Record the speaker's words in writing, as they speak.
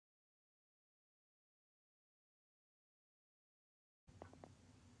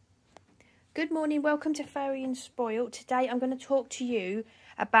Good morning, welcome to Furry and Spoilt. Today I'm going to talk to you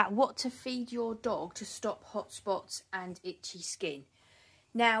about what to feed your dog to stop hot spots and itchy skin.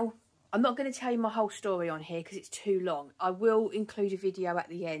 Now, I'm not going to tell you my whole story on here because it's too long. I will include a video at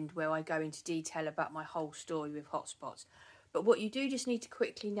the end where I go into detail about my whole story with hot spots. But what you do just need to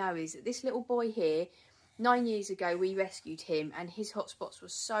quickly know is that this little boy here, 9 years ago we rescued him and his hot spots were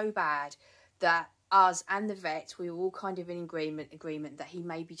so bad that us and the vet, we were all kind of in agreement that he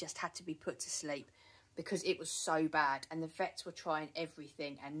maybe just had to be put to sleep because it was so bad, and the vets were trying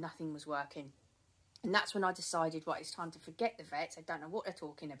everything and nothing was working. And that's when I decided, right, it's time to forget the vets. I don't know what they're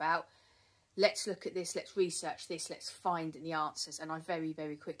talking about. Let's look at this, let's research this, let's find the answers. And I very,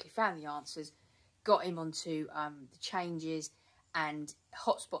 very quickly found the answers, got him onto the changes, and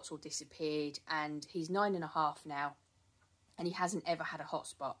hotspots all disappeared, and he's 9.5 now and he hasn't ever had a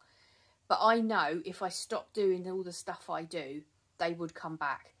hotspot. But I know if I stop doing all the stuff I do, they would come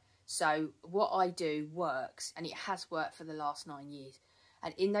back. So what I do works, and it has worked for the last 9 years.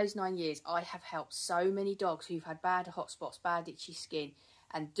 And in those 9 years, I have helped so many dogs who've had bad hotspots, bad itchy skin.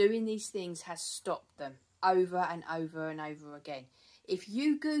 And doing these things has stopped them over and over and over again. If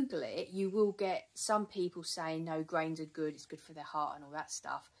you Google it, you will get some people saying, no, grains are good, it's good for their heart and all that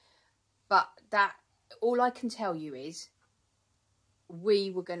stuff. But that, all I can tell you is,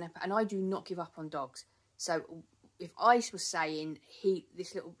 we were going to, and I do not give up on dogs. So if I was saying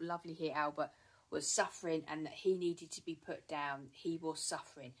this little lovely here, Albert, was suffering and that he needed to be put down, he was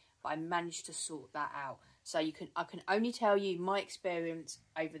suffering. But I managed to sort that out. So I can only tell you my experience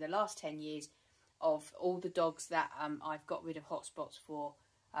over the last 10 years of all the dogs that I've got rid of hotspots for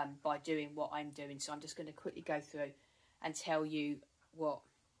by doing what I'm doing. So I'm just going to quickly go through and tell you what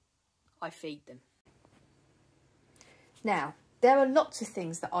I feed them. Now, there are lots of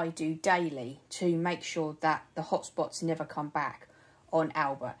things that I do daily to make sure that the hotspots never come back on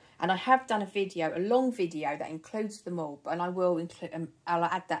Albert. And I have done a video, a long video that includes them all, and I will include, I'll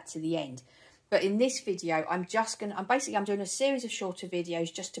add that to the end. But in this video, I'm doing a series of shorter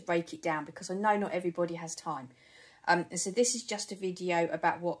videos just to break it down because I know not everybody has time. And so this is just a video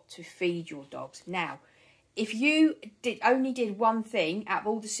about what to feed your dogs. Now, if you only did one thing out of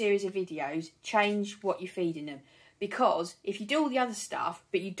all the series of videos, change what you're feeding them. Because if you do all the other stuff,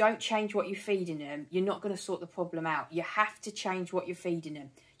 but you don't change what you're feeding them, you're not going to sort the problem out. You have to change what you're feeding them.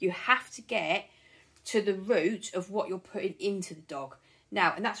 You have to get to the root of what you're putting into the dog.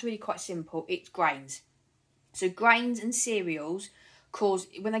 Now, and that's really quite simple, it's grains. So grains and cereals cause,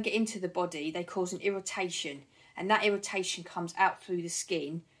 when they get into the body, they cause an irritation. And that irritation comes out through the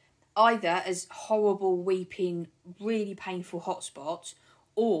skin, either as horrible, weeping, really painful hot spots,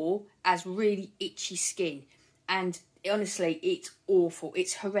 or as really itchy skin. And honestly, it's awful.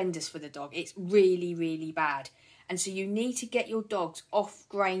 It's horrendous for the dog. It's really, really bad. And so you need to get your dogs off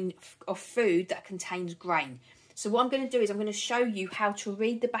food that contains grain. So what I'm going to do is I'm going to show you how to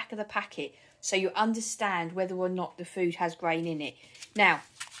read the back of the packet so you understand whether or not the food has grain in it. Now,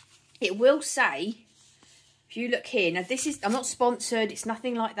 it will say, if you look here, now this is, I'm not sponsored, it's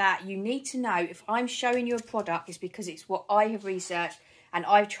nothing like that. You need to know if I'm showing you a product, it's because it's what I have researched and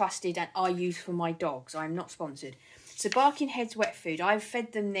I've trusted and I use for my dogs. I'm not sponsored. So Barking Heads Wet Food, I've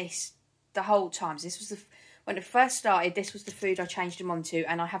fed them this the whole time. So this was when it first started, this was the food I changed them onto,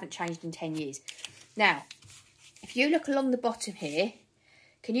 and I haven't changed in 10 years. Now, if you look along the bottom here,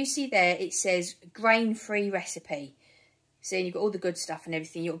 can you see there it says grain-free recipe? So you've got all the good stuff and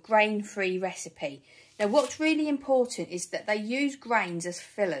everything, your grain-free recipe. Now what's really important is that they use grains as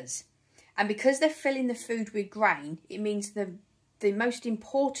fillers. And because they're filling the food with grain, it means the most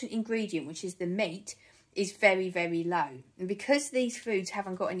important ingredient, which is the meat, is very, very low. And because these foods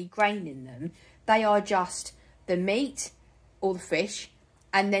haven't got any grain in them, they are just the meat or the fish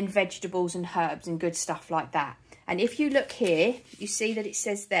and then vegetables and herbs and good stuff like that. And if you look here, you see that it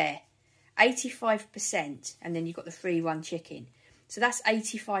says there 85%, and then you've got the free run chicken. So that's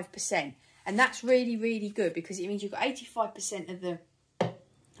 85%. And that's really, really good because it means you've got 85% of the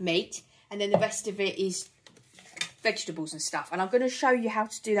meat and then the rest of it is vegetables and stuff. And I'm going to show you how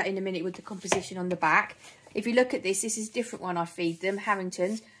to do that in a minute with the composition on the back. If you look at this, this is a different one I feed them,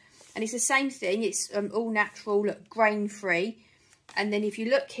 Harringtons. And it's the same thing. It's all natural, grain-free. And then if you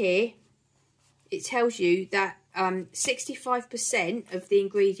look here, it tells you that 65% of the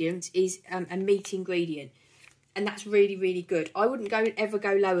ingredient is a meat ingredient. And that's really, really good. I wouldn't ever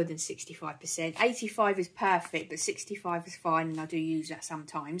go lower than 65%. 85 is perfect, but 65 is fine, and I do use that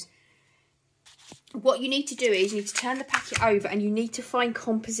sometimes. What you need to do is you need to turn the packet over and you need to find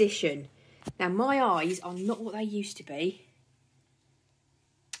composition. Now, my eyes are not what they used to be.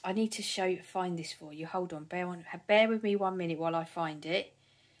 I need to find this for you. Hold on, bear with me 1 minute while I find it.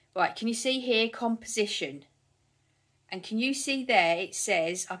 Right, can you see here, composition? And can you see there, it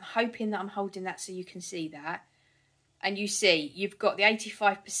says, I'm hoping that I'm holding that so you can see that. And you see, you've got the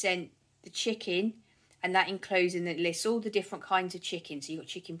 85% the chicken, and that includes, and it lists all the different kinds of chicken. So you've got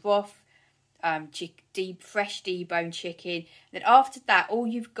chicken broth, fresh deboned chicken. Then after that, all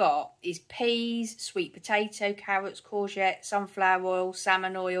you've got is peas, sweet potato, carrots, courgette, sunflower oil,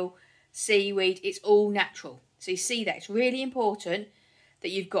 salmon oil, seaweed. It's all natural. So you see that. It's really important that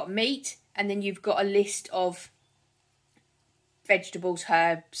you've got meat, and then you've got a list of vegetables,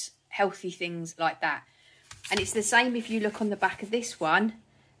 herbs, healthy things like that. And it's the same if you look on the back of this one.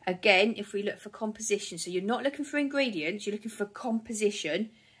 Again, if we look for composition, so you're not looking for ingredients, you're looking for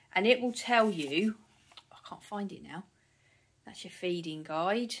composition, and it will tell you, I can't find it now, that's your feeding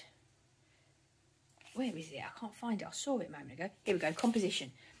guide. Where is it? I can't find it. I saw it a moment ago. Here we go,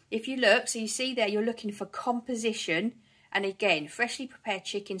 composition. If you look, so you see there, you're looking for composition, and again, freshly prepared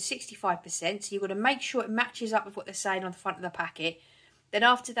chicken, 65%, so you've got to make sure it matches up with what they're saying on the front of the packet. Then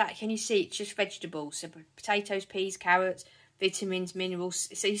after that, can you see it's just vegetables, so potatoes, peas, carrots, vitamins, minerals.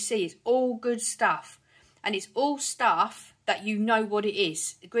 So you see it's all good stuff, and it's all stuff that you know what it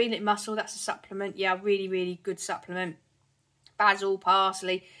is. The greenlet mussel, that's a supplement. Yeah, really, really good supplement. Basil,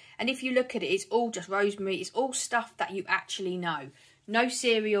 parsley. And if you look at it, it's all just rosemary. It's all stuff that you actually know. No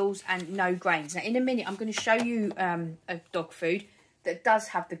cereals and no grains. Now, in a minute, I'm going to show you a dog food that does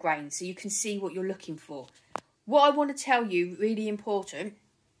have the grains, so you can see what you're looking for. What I want to tell you, really important,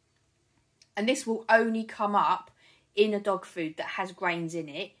 and this will only come up in a dog food that has grains in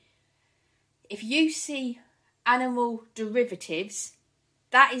it. If you see animal derivatives,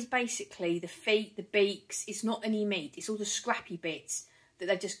 that is basically the feet, the beaks. It's not any meat. It's all the scrappy bits that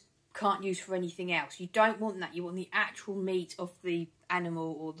they just can't use for anything else. You don't want that. You want the actual meat of the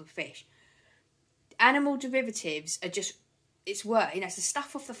animal or the fish. Animal derivatives are just, it's worse. You know, it's the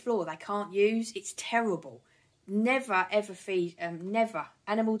stuff off the floor they can't use. It's terrible. Never ever feed, never.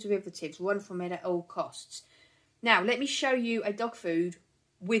 Animal derivatives, run from it at all costs. Now, let me show you a dog food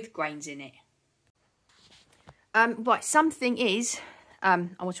with grains in it. Right, something is, I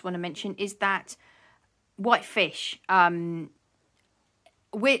also want to mention, is that white fish, it's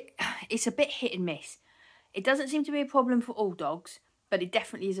a bit hit and miss. It doesn't seem to be a problem for all dogs, but it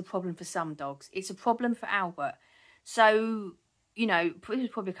definitely is a problem for some dogs. It's a problem for Albert. So, you know, it was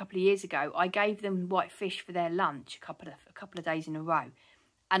probably a couple of years ago, I gave them white fish for their lunch a couple of days in a row,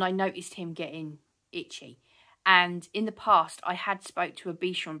 and I noticed him getting itchy. And in the past, I had spoke to a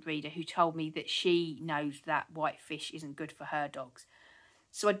Bichon breeder who told me that she knows that white fish isn't good for her dogs.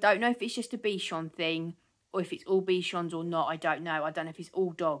 So I don't know if it's just a Bichon thing, or if it's all Bichons or not. I don't know. I don't know if it's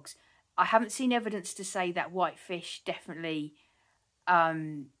all dogs. I haven't seen evidence to say that white fish definitely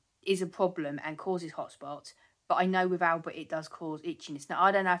is a problem and causes hot spots. But I know with Albert it does cause itchiness. Now,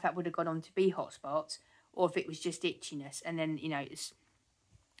 I don't know if that would have gone on to be hot spots or if it was just itchiness. And then, you know,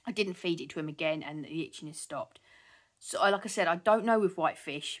 I didn't feed it to him again and the itchiness stopped. So, like I said, I don't know with white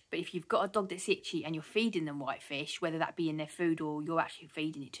fish, but if you've got a dog that's itchy and you're feeding them white fish, whether that be in their food or you're actually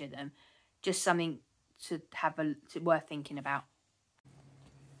feeding it to them, just something to have worth thinking about.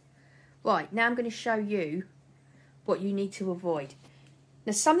 Right, now I'm going to show you what you need to avoid.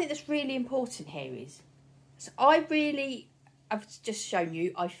 Now, something that's really important here is, so I've just shown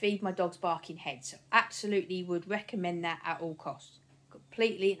you, I feed my dogs barking heads. So absolutely would recommend that at all costs.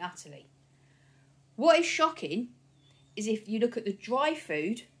 Completely and utterly. What is shocking is if you look at the dry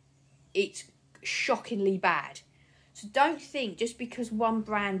food, it's shockingly bad. So don't think just because one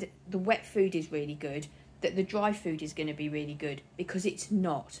brand, the wet food is really good, that the dry food is going to be really good, because it's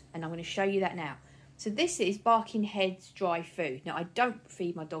not. And I'm going to show you that now. So this is Barking Head's dry food. Now, I don't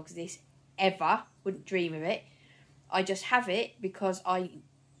feed my dogs this ever. Wouldn't dream of it. I just have it because I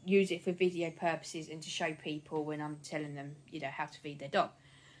use it for video purposes and to show people when I'm telling them, you know, how to feed their dog.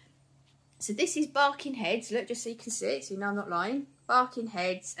 So this is Barking Heads. Look, just so you can see it, so you know I'm not lying. Barking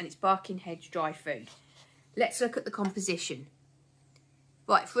Heads, and it's Barking Heads dry food. Let's look at the composition.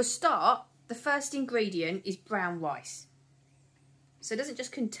 Right, for a start, the first ingredient is brown rice. So it doesn't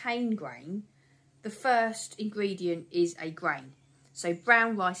just contain grain. The first ingredient is a grain. So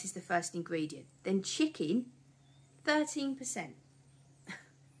brown rice is the first ingredient. Then chicken, 13%.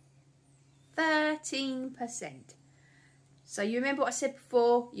 13%. So you remember what I said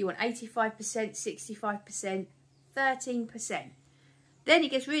before? You want 85%, 65%, 13%. Then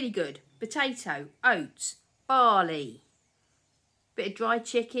it gets really good. Potato, oats, barley, bit of dried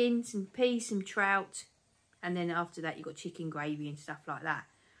chicken, some peas, some trout, and then after that you've got chicken gravy and stuff like that.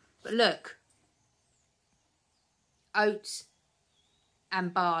 But look, oats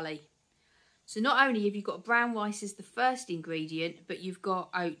and barley. So not only have you got brown rice as the first ingredient, but you've got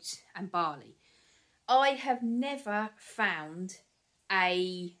oats and barley. I have never found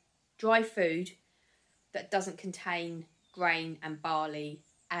a dry food that doesn't contain grain and barley,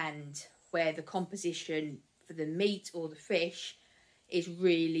 and where the composition for the meat or the fish is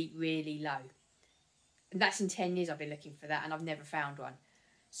really, really low. And that's in 10 years I've been looking for that, and I've never found one.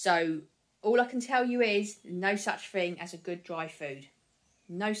 So all I can tell you is no such thing as a good dry food.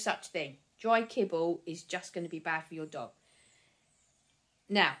 No such thing. Dry kibble is just going to be bad for your dog.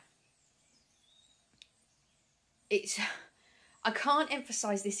 Now, I can't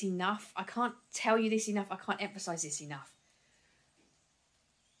emphasise this enough. I can't tell you this enough. I can't emphasise this enough.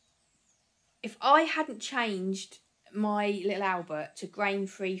 If I hadn't changed my little Albert to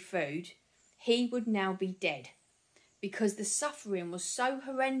grain-free food, he would now be dead, because the suffering was so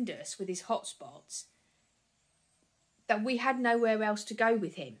horrendous with his hot spots that we had nowhere else to go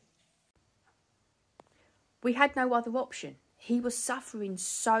with him. We had no other option. He was suffering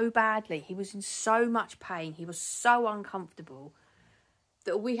so badly. He was in so much pain. He was so uncomfortable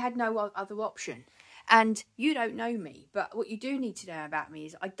that we had no other option. And you don't know me, but what you do need to know about me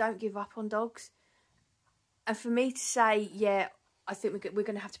is I don't give up on dogs. And for me to say, yeah, I think we're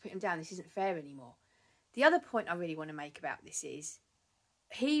going to have to put him down, this isn't fair anymore. The other point I really want to make about this is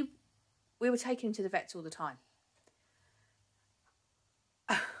we were taking him to the vets all the time.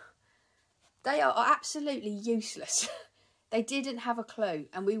 They are absolutely useless. They didn't have a clue.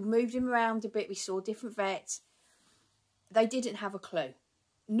 And we moved him around a bit. We saw different vets. They didn't have a clue.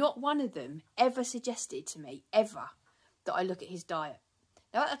 Not one of them ever suggested to me, ever, that I look at his diet.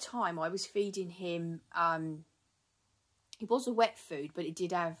 Now, at the time, I was feeding him, it was a wet food, but it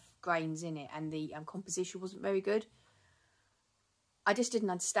did have grains in it, and the composition wasn't very good. I just didn't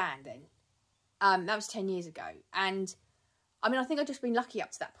understand then. That was 10 years ago. And I mean, I think I'd just been lucky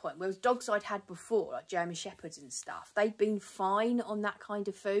up to that point. Whereas dogs I'd had before, like German Shepherds and stuff, they'd been fine on that kind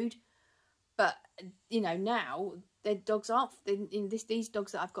of food. But, you know, now their dogs aren't, these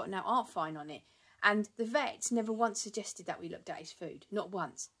dogs that I've got now aren't fine on it. And the vets never once suggested that we looked at his food. Not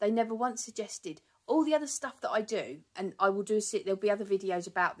once. They never once suggested all the other stuff that I do. And I will do, there'll be other videos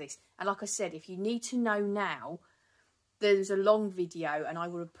about this. And like I said, if you need to know now, there's a long video and I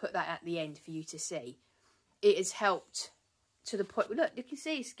will put that at the end for you to see. It has helped to the point, look, you can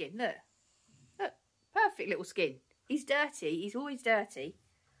see his skin, look, perfect little skin. He's dirty, he's always dirty.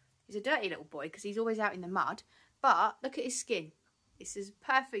 He's a dirty little boy because he's always out in the mud, but look at his skin. It's as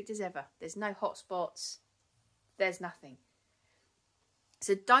perfect as ever. There's no hot spots, there's nothing.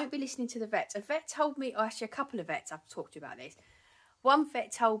 So don't be listening to the vets. A vet told me, or actually a couple of vets I've talked to you about this. One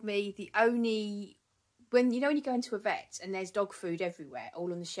vet told me when you go into a vet and there's dog food everywhere,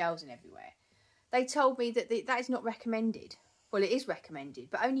 all on the shelves and everywhere, they told me that that is not recommended. Well, it is recommended,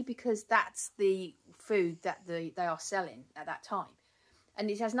 but only because that's the food that they are selling at that time.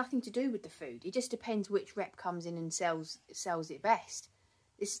 And it has nothing to do with the food. It just depends which rep comes in and sells it best.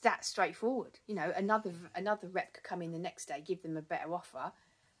 It's that straightforward. You know, another rep could come in the next day, give them a better offer,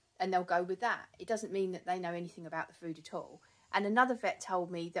 and they'll go with that. It doesn't mean that they know anything about the food at all. And another vet told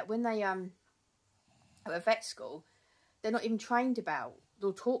me that when they at a vet school, they're not even trained about.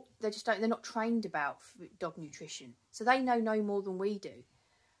 They're not trained about dog nutrition, so they know no more than we do.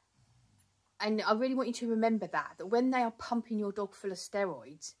 And I really want you to remember that when they are pumping your dog full of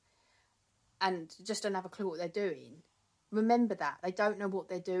steroids and just don't have a clue what they're doing, remember that they don't know what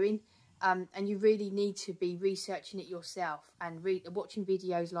they're doing, and you really need to be researching it yourself and watching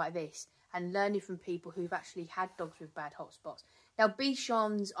videos like this and learning from people who've actually had dogs with bad hotspots. Now,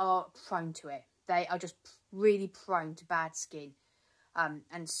 Bichons are prone to it. They are just really prone to bad skin.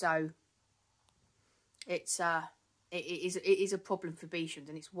 And so it is a problem for Bichons,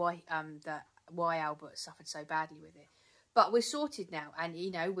 and it's why why Albert suffered so badly with it. But we're sorted now, and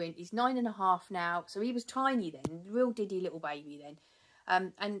you know, he's 9.5 now, so he was tiny then, real diddy little baby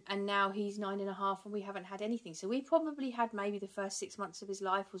then, and now he's 9.5, and we haven't had anything. So we probably had maybe the first 6 months of his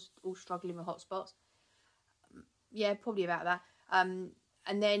life was all struggling with hotspots. Yeah, probably about that. And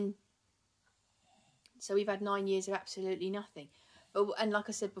then so we've had 9 years of absolutely nothing. And like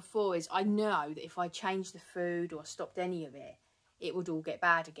I said before, I know that if I changed the food or stopped any of it, it would all get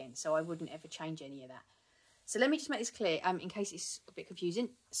bad again. So I wouldn't ever change any of that. So let me just make this clear, in case it's a bit confusing.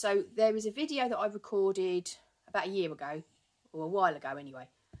 So there is a video that I recorded about a year ago, or a while ago anyway.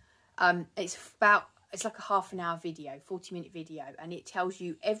 It's like a half-an-hour video, 40-minute video, and it tells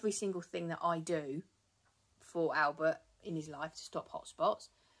you every single thing that I do for Albert in his life to stop hotspots.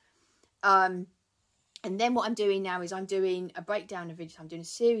 And then what I'm doing now is I'm doing a breakdown of videos. I'm doing a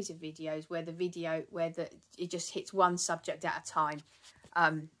series of videos where it just hits one subject at a time.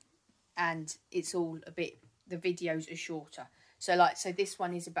 and it's all a bit, the videos are shorter. So so this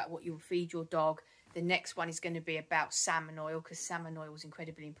one is about what you'll feed your dog. The next one is going to be about salmon oil, because salmon oil is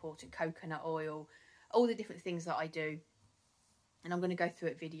incredibly important, coconut oil, all the different things that I do. And I'm going to go through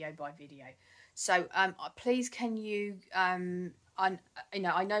it video by video. So please can you, I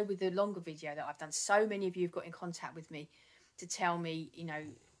know with the longer video that I've done, so many of you have got in contact with me to tell me, you know,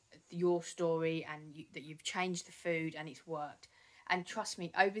 your story and that you've changed the food and it's worked. And trust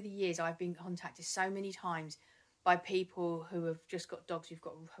me, over the years, I've been contacted so many times by people who have just got dogs who've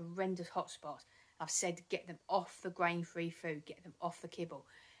got horrendous hotspots. I've said, get them off the grain-free food, get them off the kibble.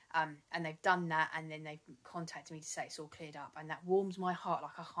 And they've done that, and then they've contacted me to say it's all cleared up. And that warms my heart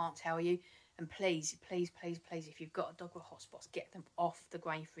like I can't tell you. And please, please, please, please, if you've got a dog with hotspots, get them off the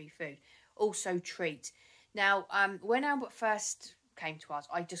grain-free food. Also treats. Now, when Albert first came to us,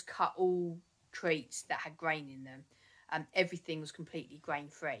 I just cut all treats that had grain in them. Everything was completely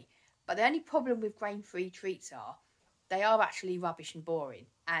grain-free. But the only problem with grain-free treats are they are actually rubbish and boring,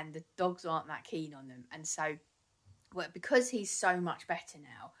 and the dogs aren't that keen on them. And so, well, because he's so much better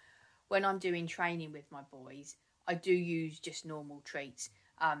now, when I'm doing training with my boys, I do use just normal treats.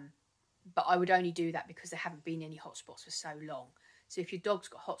 But I would only do that because there haven't been any hotspots for so long. So if your dog's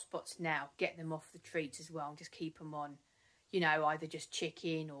got hotspots now, get them off the treats as well, and just keep them on, you know, either just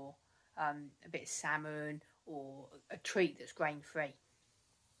chicken or a bit of salmon or a treat that's grain-free.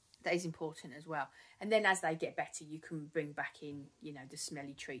 That is important as well. And then as they get better, you can bring back in, you know, the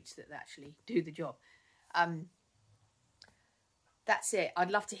smelly treats that actually do the job. That's it.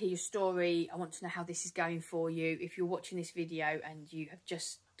 I'd love to hear your story. I want to know how this is going for you. If you're watching this video and you have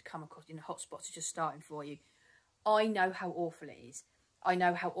just come across, you know, hotspots are just starting for you, I know how awful it is. I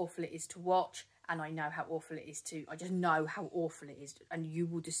know how awful it is to watch, and I know how awful it is to, I just know how awful it is, and you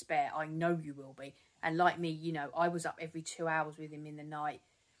will despair. I know you will be. And like me, you know, I was up every 2 hours with him in the night,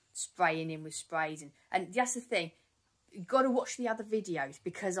 spraying him with sprays. And that's the thing. You've got to watch the other videos,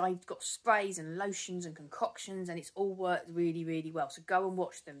 because I've got sprays and lotions and concoctions, and it's all worked really, really well. So go and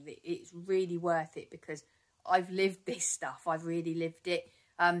watch them. It's really worth it, because I've lived this stuff. I've really lived it.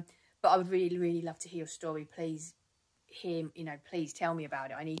 But I would really, really love to hear your story. Please please tell me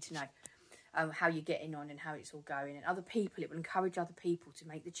about it. I need to know how you're getting on and how it's all going. And other people, it will encourage other people to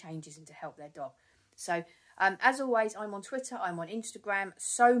make the changes and to help their dog. So as always, I'm on Twitter, I'm on Instagram,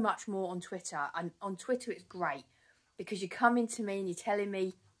 so much more on Twitter. And on Twitter, it's great, because you're coming to me and you're telling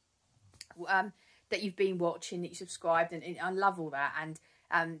me that you've been watching, that you subscribed, and I love all that. And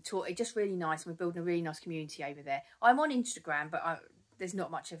it's just really nice. We're building a really nice community over there. I'm on Instagram, but there's not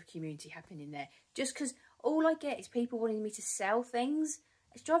much of a community happening there, just because all I get is people wanting me to sell things.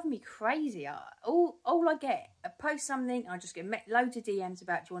 It's driving me crazy. All I get, I post something, I just get loads of DMs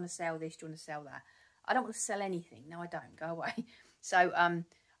about, do you want to sell this, do you want to sell that? I don't want to sell anything. No, I don't. Go away. So,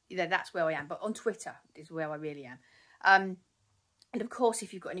 that's where I am. But on Twitter is where I really am. And of course,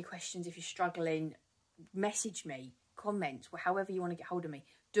 if you've got any questions, if you're struggling, message me, comment, however you want to get hold of me.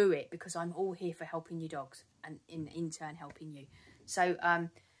 Do it, because I'm all here for helping your dogs and in turn helping you. So,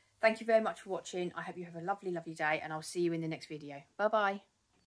 thank you very much for watching. I hope you have a lovely, lovely day, and I'll see you in the next video. Bye-bye.